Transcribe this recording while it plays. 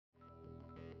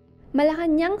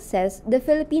Malacanang says the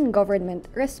Philippine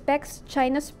government respects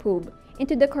China's probe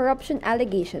into the corruption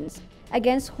allegations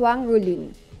against Huang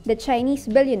Rulun, the Chinese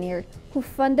billionaire who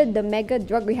funded the mega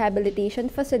drug rehabilitation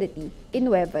facility in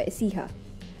Nueva Ecija.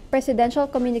 Presidential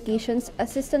Communications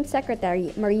Assistant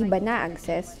Secretary Marie Banaag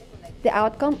says the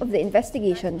outcome of the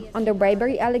investigation on the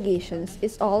bribery allegations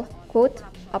is all, quote,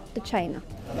 up to China.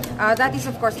 That is,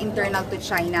 of course, internal to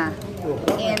China.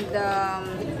 And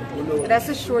rest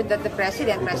assured that the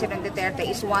President Duterte,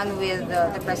 is one with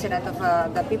the President of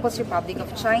the People's Republic of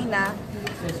China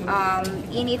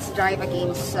in its drive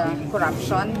against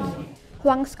corruption.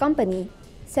 Huang's company,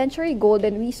 Century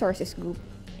Golden Resources Group,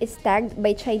 is tagged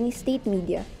by Chinese state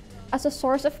media as a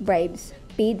source of bribes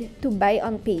paid to Buy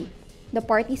on Pay, the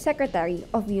party secretary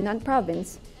of Yunnan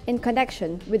province, in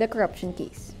connection with the corruption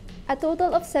case. A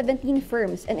total of 17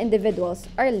 firms and individuals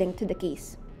are linked to the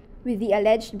case, with the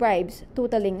alleged bribes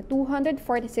totaling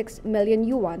 246 million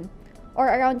yuan, or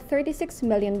around $36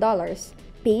 million,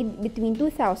 paid between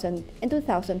 2000 and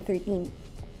 2013.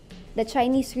 The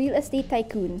Chinese real estate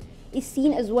tycoon is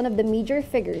seen as one of the major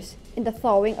figures in the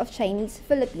thawing of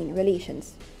Chinese-Philippine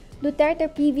relations.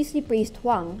 Duterte previously praised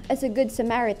Huang as a good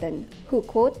Samaritan who,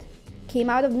 quote, came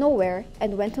out of nowhere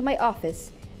and went to my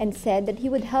office and said that he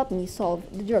would help me solve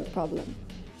the drug problem.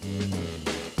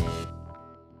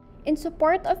 In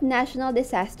support of National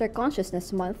Disaster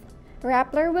Consciousness Month,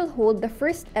 Rappler will hold the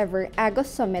first ever Agos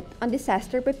Summit on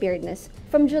Disaster Preparedness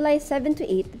from July 7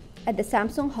 to 8 at the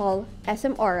Samsung Hall,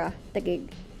 SM Aura,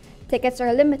 Taguig. Tickets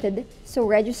are limited, so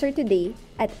register today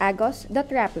at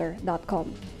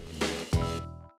agos.rappler.com.